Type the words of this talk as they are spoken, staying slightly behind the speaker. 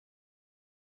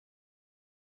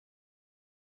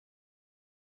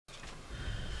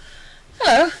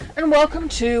Hello and welcome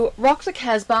to Rock the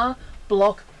Casbah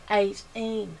block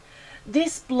 18.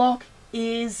 This block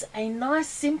is a nice,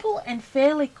 simple and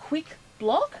fairly quick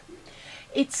block.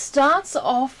 It starts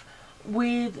off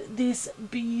with this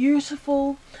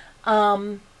beautiful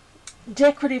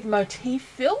decorative motif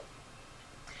fill,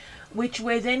 which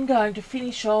we're then going to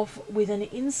finish off with an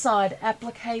inside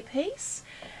applique piece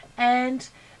and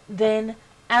then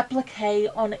applique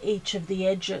on each of the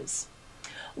edges.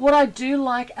 What I do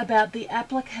like about the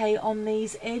applique on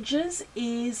these edges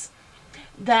is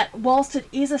that whilst it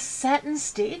is a satin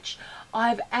stitch,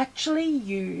 I've actually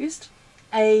used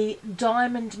a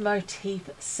diamond motif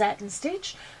satin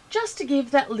stitch just to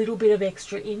give that little bit of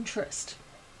extra interest.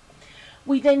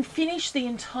 We then finish the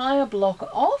entire block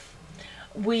off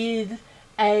with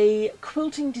a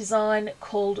quilting design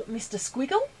called Mr.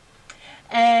 Squiggle.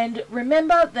 And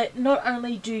remember that not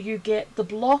only do you get the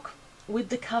block with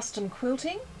the custom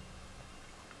quilting,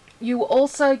 you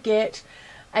also get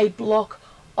a block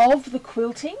of the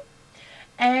quilting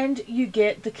and you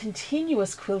get the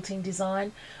continuous quilting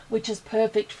design, which is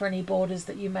perfect for any borders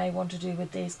that you may want to do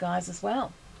with these guys as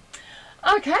well.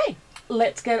 Okay,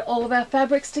 let's get all of our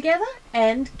fabrics together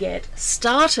and get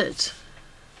started.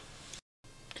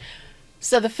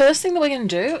 So the first thing that we're going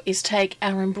to do is take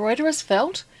our embroiderer's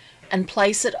felt and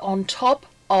place it on top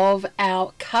of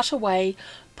our cutaway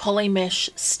polymesh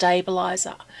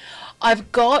stabilizer.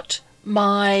 I've got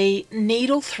my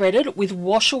needle threaded with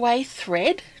wash away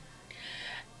thread,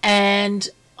 and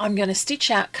I'm going to stitch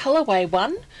out colorway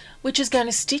 1, which is going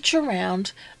to stitch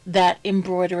around that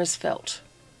embroiderer's felt.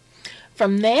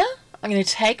 From there, I'm going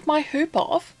to take my hoop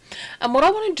off, and what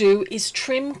I want to do is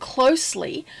trim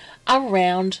closely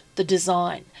around the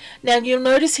design. Now you'll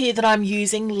notice here that I'm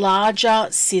using larger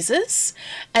scissors,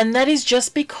 and that is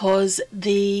just because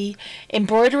the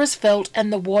embroiderer's felt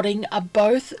and the wadding are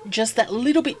both just that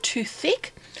little bit too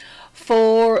thick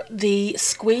for the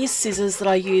squeeze scissors that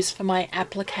I use for my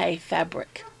applique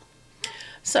fabric.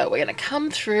 So we're going to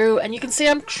come through, and you can see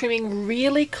I'm trimming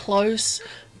really close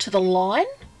to the line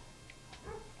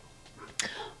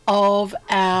of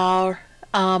our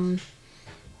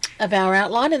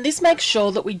outline, and this makes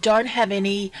sure that we don't have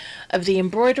any of the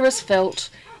embroiderer's felt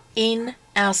in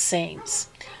our seams.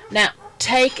 Now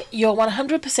take your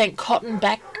 100% cotton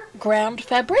background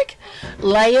fabric,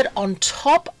 lay it on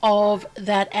top of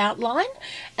that outline,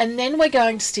 and then we're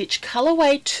going to stitch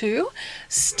colorway 2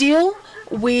 still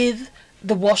with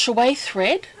the wash away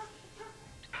thread.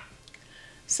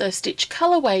 So stitch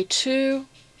colorway 2,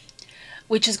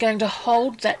 which is going to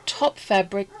hold that top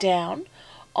fabric down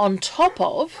on top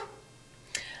of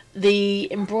the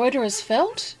embroiderer's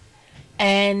felt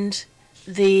and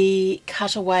the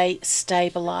cutaway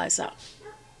stabilizer.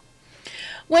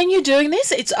 When you're doing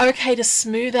this, it's okay to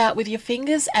smooth out with your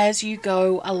fingers as you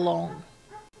go along.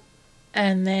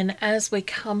 And then as we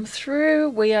come through,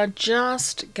 we are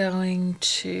just going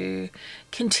to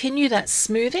continue that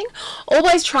smoothing.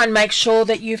 Always try and make sure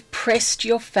that you've pressed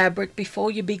your fabric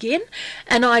before you begin,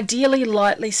 and ideally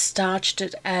lightly starched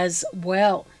it as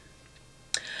well.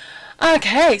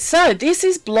 Okay, so this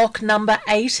is block number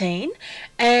 18,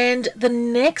 and the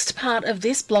next part of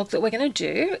this block that we're going to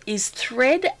do is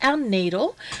thread our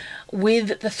needle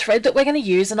with the thread that we're going to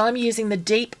use, and I'm using the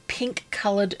deep pink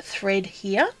coloured thread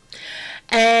here,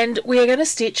 and we're going to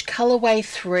stitch colorway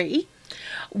 3,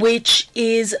 which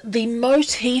is the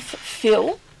motif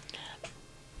fill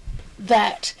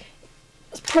that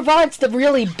provides the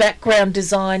really background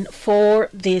design for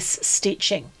this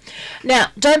stitching. Now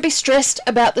don't be stressed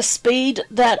about the speed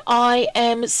that I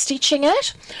am stitching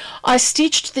at. I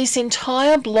stitched this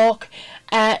entire block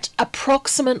at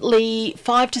approximately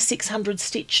 500 to 600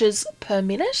 stitches per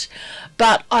minute,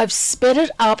 but I've sped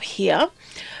it up here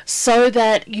so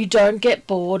that you don't get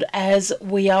bored as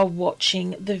we are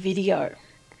watching the video.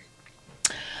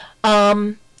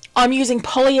 I'm using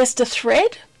polyester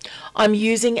thread. I'm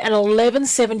using an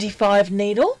 1175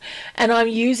 needle, and I'm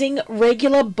using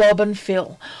regular bobbin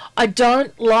fill. I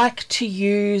don't like to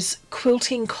use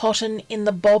quilting cotton in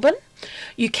the bobbin.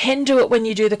 You can do it when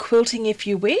you do the quilting if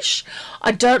you wish.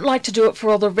 I don't like to do it for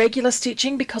all the regular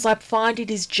stitching because I find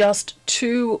it is just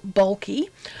too bulky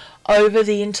over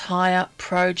the entire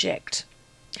project.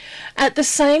 At the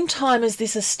same time as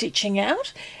this is stitching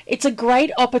out, it's a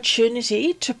great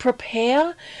opportunity to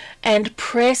prepare and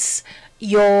press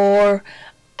your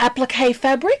applique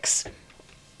fabrics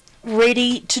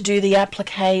ready to do the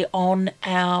applique on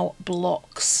our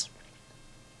blocks.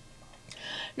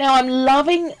 Now I'm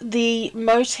loving the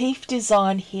motif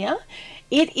design here.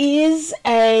 It is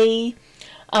a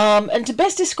and to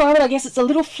best describe it, I guess it's a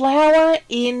little flower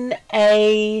in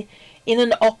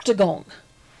an octagon.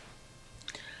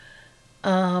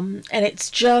 And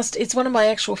it's one of my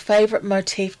actual favourite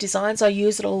motif designs. I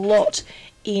use it a lot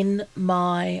in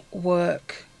my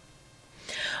work.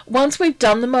 Once we've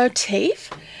done the motif,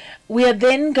 we are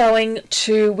then going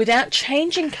to, without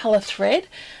changing colour thread,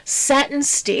 satin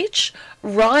stitch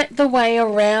right the way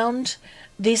around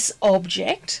this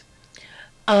object,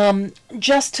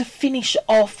 just to finish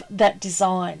off that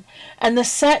design. And the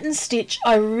satin stitch,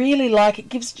 I really like. It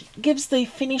gives the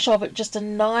finish of it just a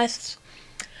nice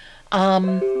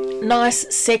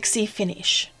sexy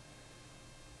finish.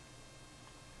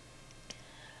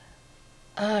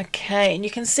 Okay, and you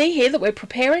can see here that we're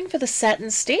preparing for the satin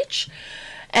stitch,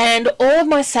 and all of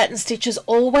my satin stitches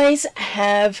always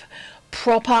have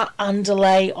proper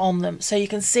underlay on them. So you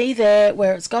can see there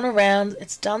where it's gone around,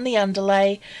 it's done the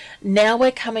underlay. Now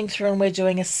we're coming through and we're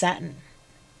doing a satin.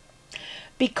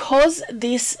 Because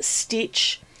this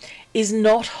stitch is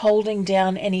not holding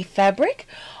down any fabric,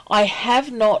 I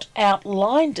have not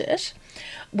outlined it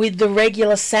with the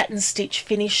regular satin stitch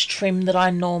finish trim that I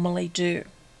normally do.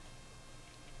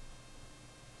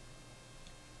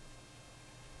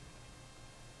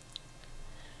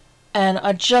 And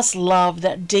I just love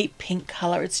that deep pink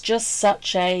colour. It's just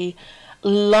such a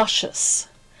luscious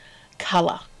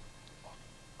colour.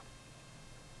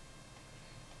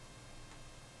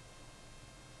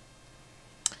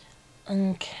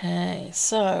 Okay,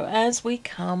 so as we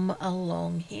come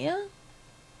along here,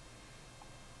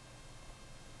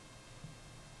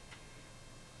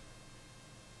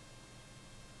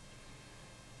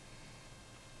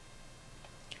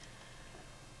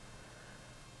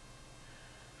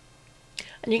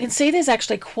 and you can see there's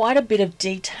actually quite a bit of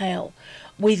detail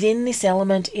within this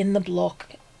element in the block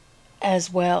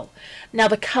as well. Now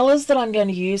the colours that I'm going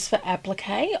to use for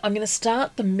applique, I'm going to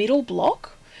start the middle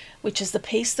block, which is the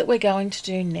piece that we're going to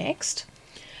do next,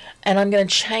 and I'm going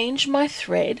to change my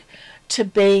thread to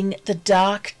being the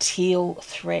dark teal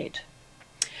thread.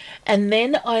 And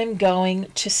then I'm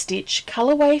going to stitch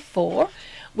colorway 4,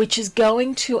 which is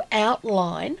going to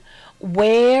outline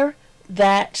where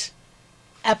that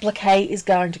applique is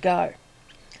going to go.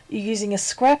 You're using a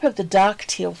scrap of the dark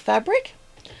teal fabric.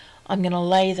 I'm going to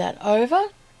lay that over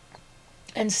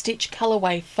and stitch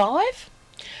colorway 5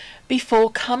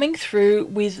 before coming through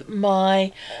with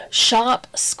my sharp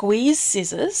squeeze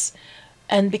scissors,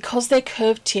 and because they're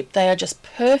curved tip they are just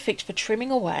perfect for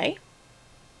trimming away,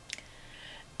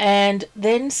 and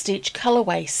then stitch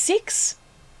colorway 6,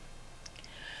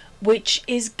 which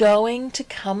is going to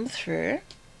come through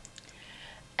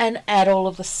and add all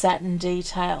of the satin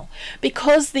detail.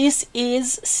 Because this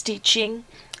is stitching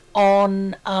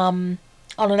on an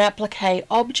applique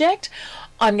object,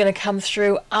 I'm going to come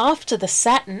through after the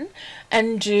satin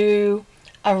and do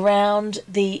around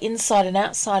the inside and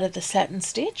outside of the satin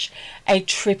stitch a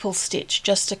triple stitch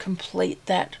just to complete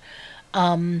that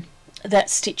that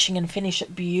stitching and finish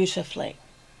it beautifully.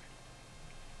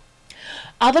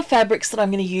 Other fabrics that I'm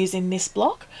going to use in this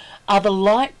block are the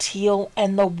light teal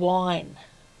and the wine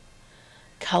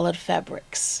coloured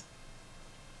fabrics.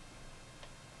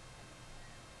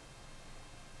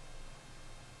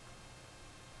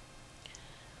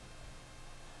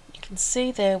 You can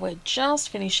see there we're just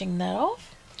finishing that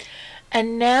off,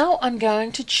 and now I'm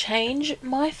going to change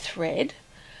my thread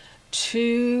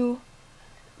to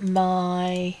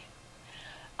my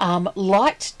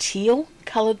light teal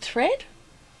coloured thread,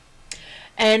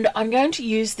 and I'm going to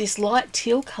use this light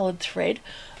teal coloured thread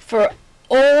for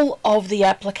all of the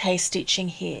applique stitching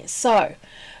here. So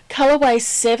colorway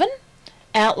 7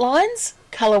 outlines,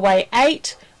 colorway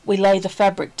 8 we lay the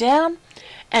fabric down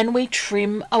and we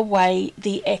trim away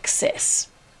the excess,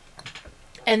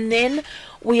 and then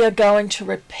we are going to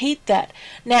repeat that.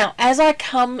 Now as I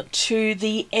come to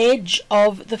the edge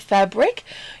of the fabric,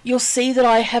 you'll see that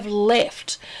I have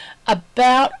left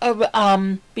about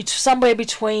somewhere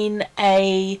between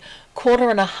a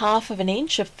 1/4 of an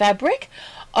inch of fabric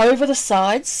over the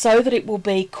sides so that it will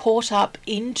be caught up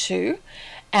into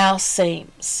our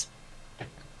seams.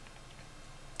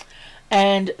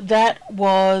 And that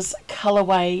was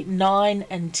colorway 9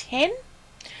 and 10,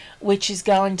 which is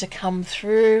going to come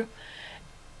through.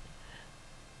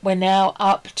 We're now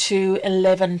up to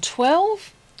 11,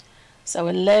 12. So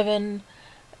 11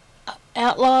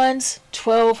 outlines,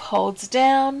 12 holds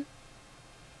down,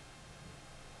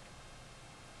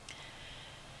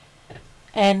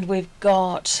 and we've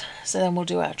got, so then we'll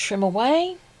do our trim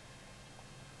away.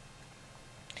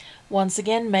 Once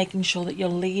again, making sure that you're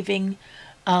leaving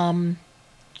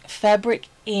fabric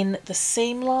in the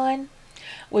seam line.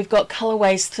 We've got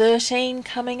colorways 13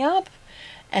 coming up,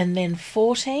 and then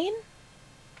 14.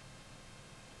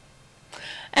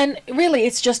 And really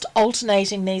it's just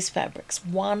alternating these fabrics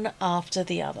one after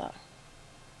the other.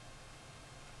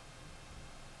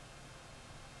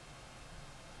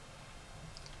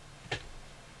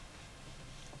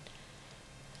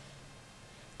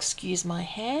 Excuse my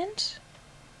hand.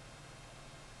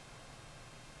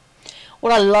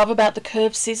 What I love about the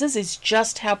curved scissors is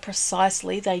just how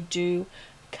precisely they do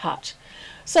cut.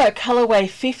 So colorway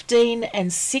 15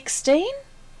 and 16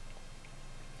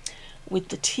 with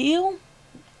the teal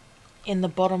in the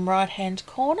bottom right hand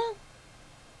corner,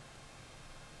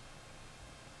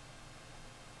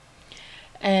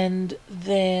 and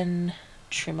then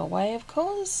trim away, of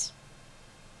course,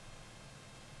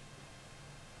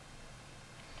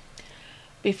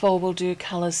 before we'll do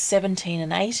colours 17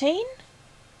 and 18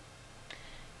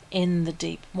 in the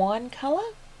deep wine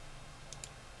colour.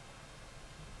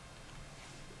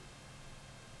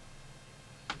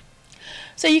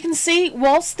 So you can see,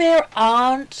 whilst there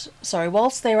are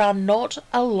not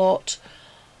a lot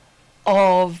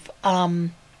of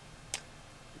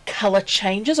colour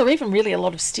changes, or even really a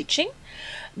lot of stitching,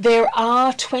 there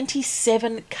are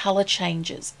 27 colour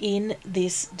changes in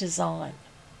this design.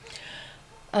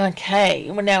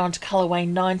 Okay, we're now on to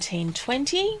colourway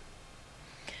 1920,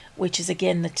 which is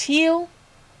again the teal.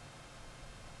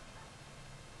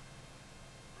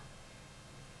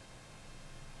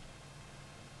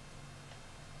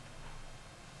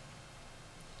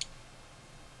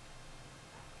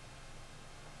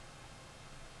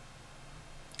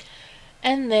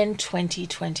 And then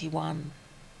 2021.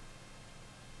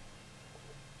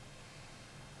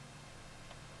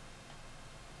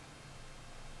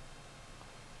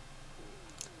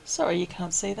 Sorry you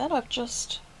can't see that, I've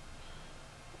just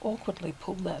awkwardly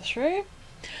pulled that through.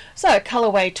 So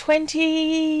colourway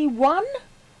 21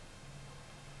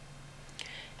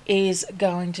 is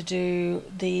going to do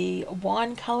the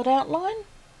wine coloured outline,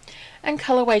 and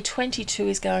colourway 22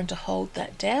 is going to hold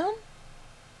that down.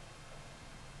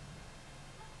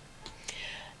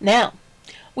 Now,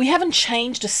 we haven't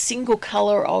changed a single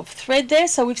colour of thread there,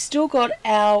 so we've still got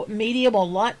our medium or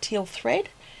light teal thread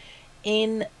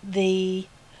in the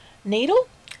needle,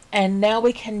 and now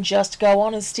we can just go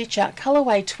on and stitch out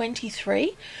colourway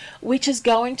 23, which is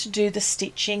going to do the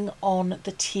stitching on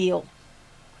the teal.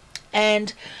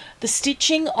 And the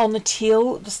stitching on the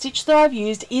teal, the stitch that I've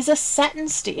used is a satin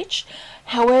stitch.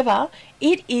 However,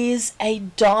 it is a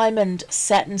diamond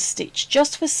satin stitch,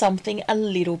 just for something a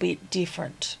little bit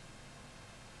different.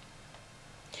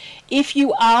 If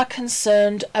you are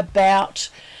concerned about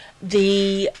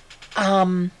the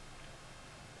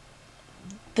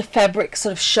fabric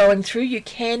sort of showing through, you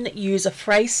can use a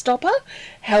fray stopper.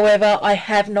 However, I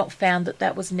have not found that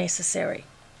that was necessary.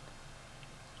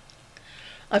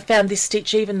 I found this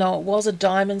stitch, even though it was a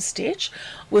diamond stitch,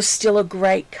 was still a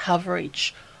great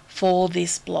coverage for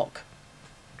this block.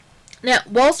 Now,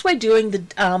 whilst we're doing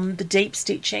the deep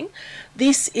stitching,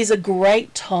 this is a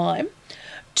great time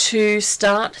to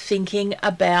start thinking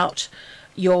about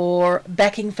your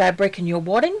backing fabric and your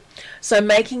wadding. So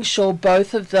making sure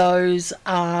both of those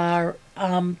are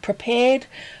prepared,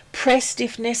 pressed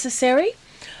if necessary.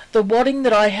 The wadding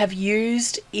that I have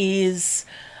used is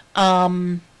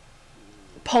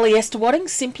polyester wadding,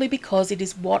 simply because it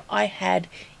is what I had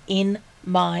in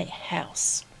my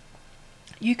house.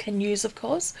 You can use, of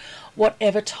course,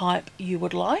 whatever type you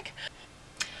would like.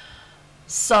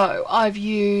 So I've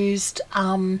used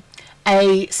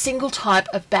a single type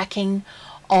of backing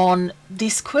on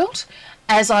this quilt.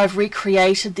 As I've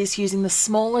recreated this using the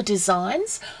smaller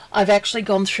designs, I've actually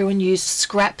gone through and used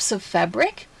scraps of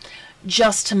fabric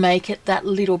just to make it that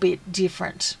little bit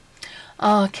different.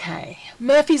 Okay,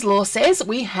 Murphy's Law says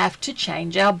we have to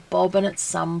change our bobbin at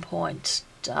some point,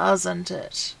 doesn't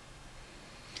it?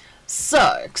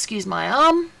 So, excuse my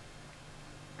arm,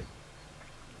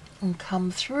 and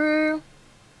come through,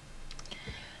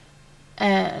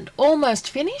 and almost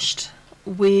finished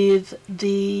with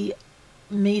the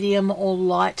medium or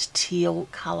light teal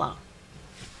colour.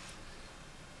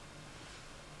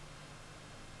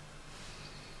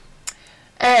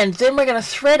 And then we're going to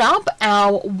thread up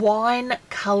our wine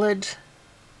coloured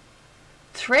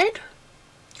thread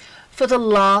for the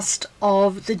last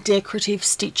of the decorative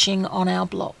stitching on our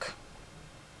block.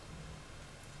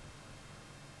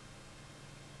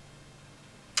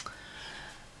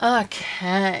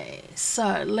 Okay,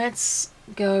 so let's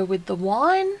go with the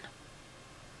wine.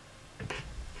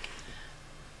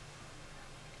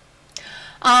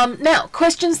 Now,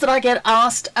 questions that I get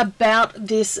asked about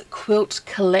this quilt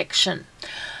collection.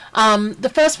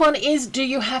 The first one is, do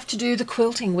you have to do the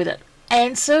quilting with it?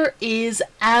 Answer is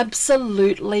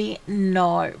absolutely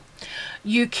no.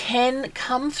 you can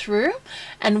come through,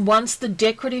 and once the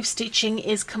decorative stitching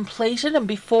is completed and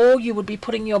before you would be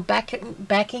putting your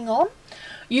backing on,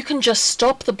 you can just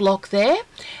stop the block there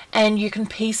and you can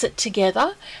piece it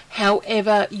together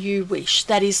however you wish.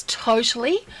 That is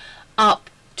totally up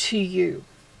to you.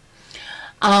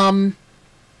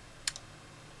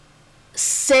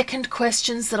 Second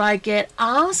questions that I get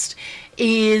asked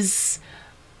is,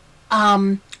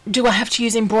 do I have to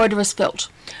use embroiderer's felt?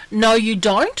 No, you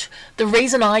don't. The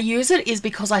reason I use it is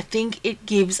because I think it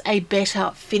gives a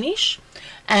better finish,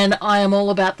 and I am all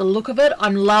about the look of it.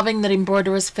 I'm loving that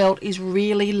embroiderer's felt is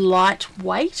really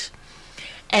lightweight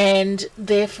and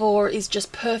therefore is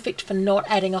just perfect for not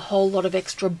adding a whole lot of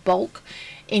extra bulk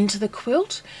into the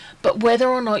quilt. But whether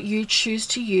or not you choose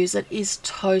to use it is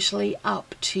totally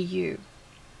up to you.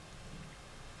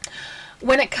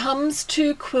 When it comes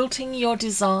to quilting your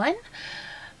design,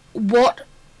 what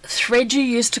thread you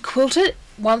use to quilt it,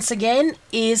 once again,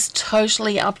 is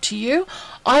totally up to you.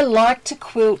 I like to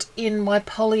quilt in my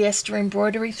polyester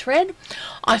embroidery thread.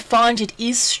 I find it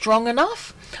is strong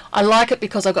enough. I like it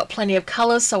because I've got plenty of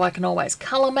colours, so I can always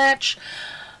colour match.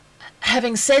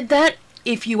 Having said that,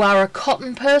 if you are a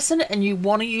cotton person and you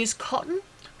want to use cotton,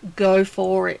 go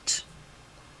for it.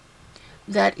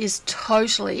 That is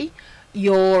totally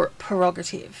your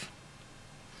prerogative.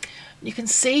 You can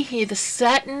see here the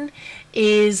satin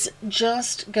is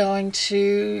just going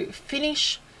to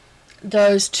finish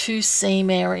those two seam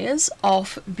areas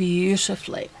off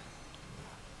beautifully.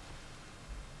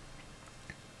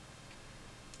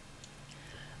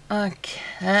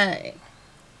 Okay,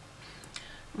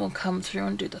 we'll come through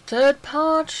and do the third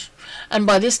part, and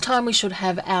by this time we should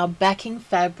have our backing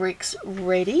fabrics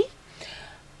ready.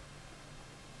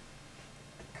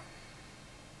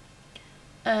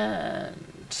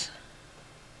 And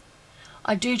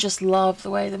I do just love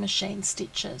the way the machine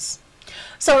stitches.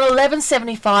 So an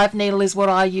 1175 needle is what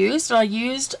I used. I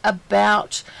used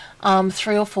about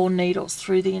 3 or 4 needles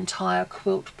through the entire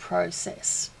quilt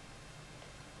process.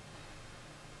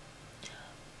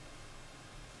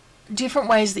 Different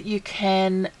ways that you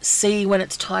can see when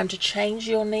it's time to change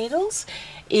your needles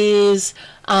is,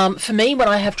 for me, when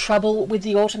I have trouble with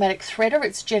the automatic threader,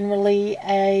 it's generally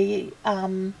a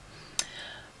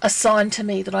sign to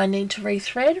me that I need to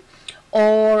rethread,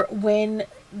 or when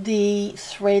the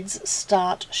threads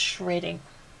start shredding.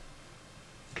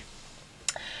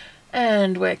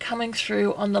 And we're coming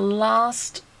through on the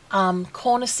last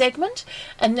corner segment,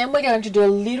 and then we're going to do a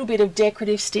little bit of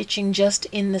decorative stitching just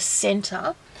in the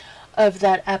center of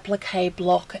that applique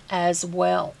block as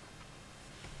well.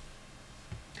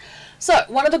 So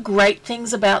one of the great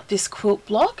things about this quilt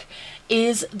block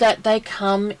is that they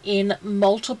come in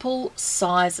multiple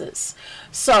sizes.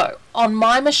 So on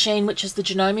my machine, which is the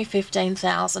Janome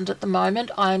 15,000 at the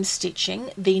moment, I'm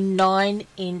stitching the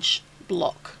 9-inch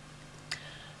block.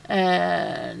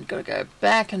 And got to go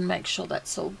back and make sure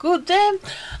that's all good there.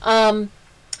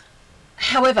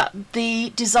 However,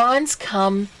 the designs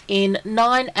come in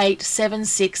 9, 8, 7,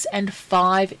 6 and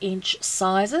 5-inch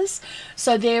sizes,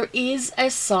 so there is a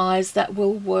size that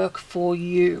will work for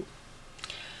you.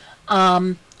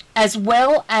 As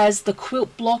well as the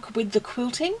quilt block with the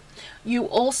quilting, you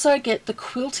also get the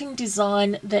quilting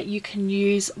design that you can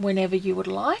use whenever you would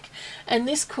like, and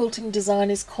this quilting design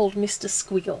is called Mr.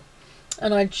 Squiggle,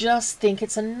 and I just think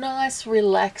it's a nice,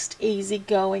 relaxed,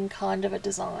 easygoing kind of a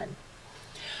design.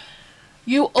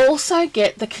 You also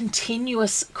get the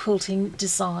continuous quilting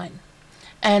design,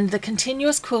 and the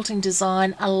continuous quilting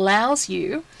design allows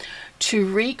you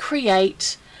to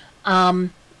recreate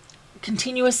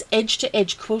continuous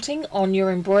edge-to-edge quilting on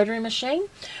your embroidery machine,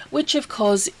 which of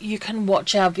course you can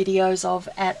watch our videos of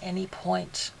at any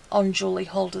point on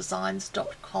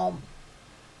juliehaldesigns.com.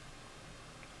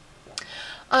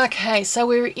 Okay, so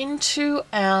we're into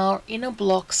our inner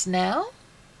blocks now.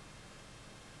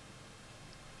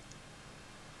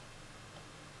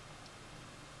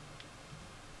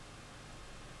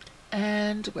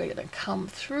 And we're going to come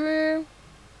through.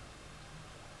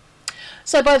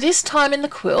 So by this time in the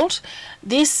quilt,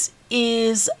 this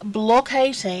is block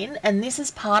 18, and this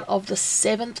is part of the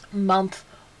 7th month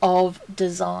of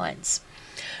designs.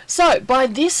 So by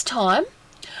this time,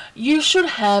 you should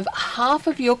have half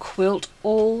of your quilt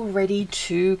all ready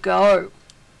to go.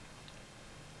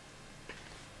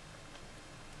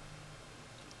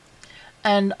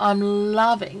 And I'm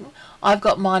loving, I've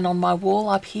got mine on my wall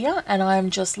up here, and I'm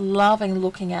just loving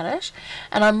looking at it,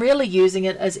 and I'm really using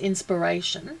it as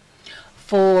inspiration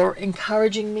for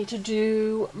encouraging me to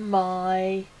do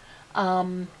my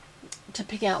to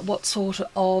pick out what sort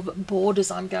of borders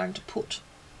I'm going to put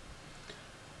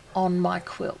on my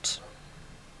quilt.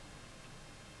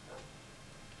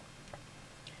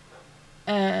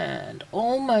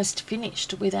 almost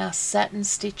finished with our satin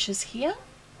stitches here.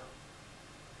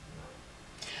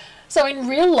 So in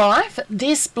real life,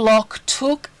 this block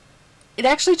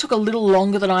actually took a little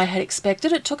longer than I had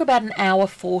expected. It took about 1 hour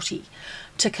 40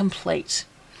 to complete,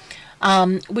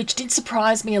 which did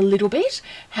surprise me a little bit.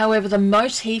 However, the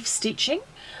motif stitching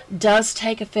does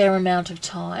take a fair amount of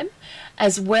time,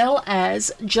 as well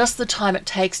as just the time it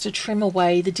takes to trim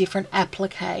away the different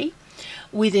applique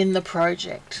within the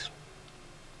project.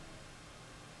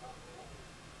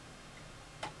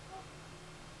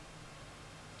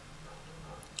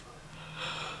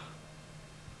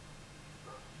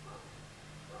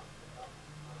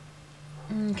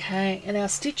 Okay, and our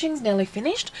stitching's nearly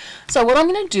finished. So what I'm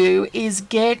going to do is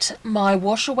get my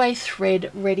wash away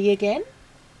thread ready again.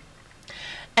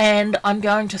 And I'm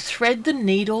going to thread the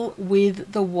needle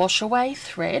with the wash away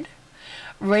thread,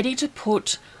 ready to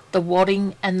put the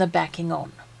wadding and the backing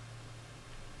on.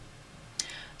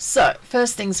 So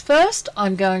first things first,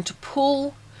 I'm going to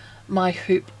pull my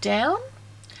hoop down,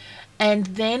 and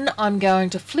then I'm going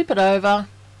to flip it over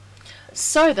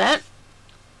so that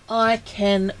I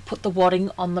can put the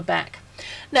wadding on the back.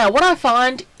 Now what I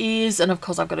find is, and of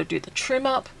course I've got to do the trim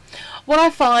up, what I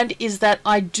find is that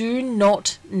I do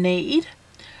not need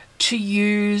to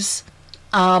use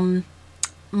my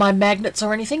magnets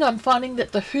or anything. I'm finding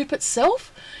that the hoop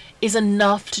itself is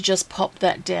enough to just pop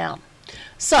that down.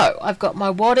 So I've got my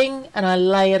wadding and I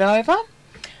lay it over,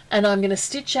 and I'm going to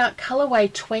stitch out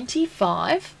colorway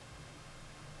 25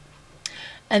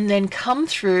 and then come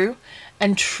through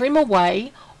and trim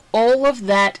away all of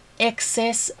that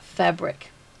excess fabric.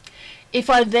 If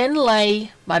I then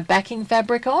lay my backing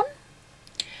fabric on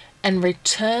and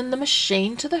return the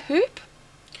machine to the hoop,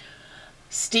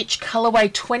 stitch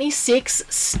colorway 26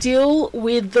 still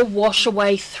with the wash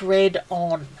away thread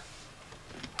on.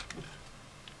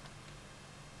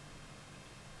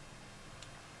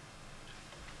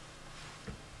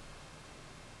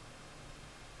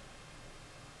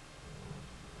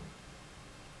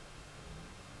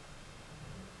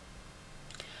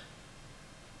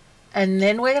 And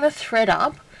then we're going to thread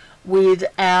up with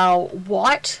our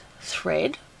white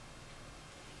thread,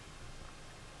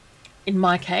 in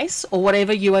my case, or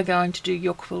whatever you are going to do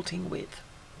your quilting with.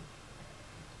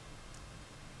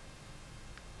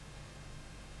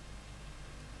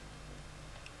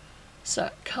 So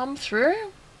come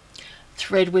through,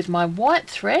 thread with my white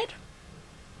thread,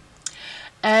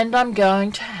 and I'm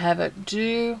going to have it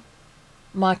do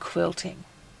my quilting.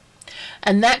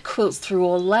 And that quilts through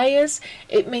all layers.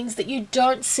 It means that you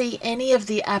don't see any of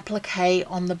the applique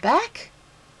on the back,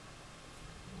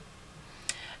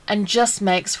 and just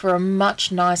makes for a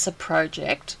much nicer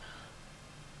project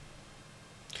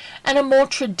and a more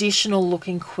traditional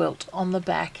looking quilt on the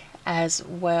back as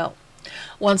well.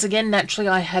 Once again, naturally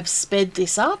I have sped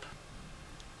this up,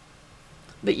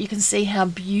 but you can see how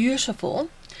beautiful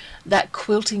that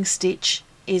quilting stitch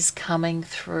is coming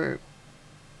through.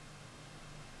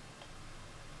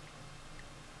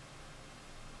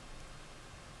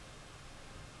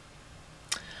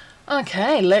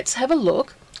 Okay, let's have a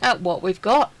look at what we've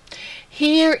got.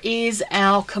 Here is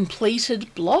our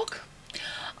completed block.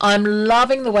 I'm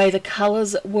loving the way the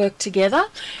colours work together.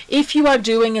 If you are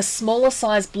doing a smaller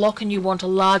size block and you want a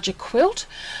larger quilt,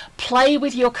 play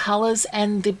with your colours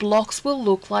and the blocks will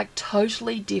look like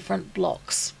totally different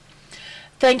blocks.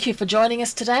 Thank you for joining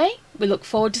us today. We look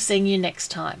forward to seeing you next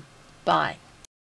time. Bye.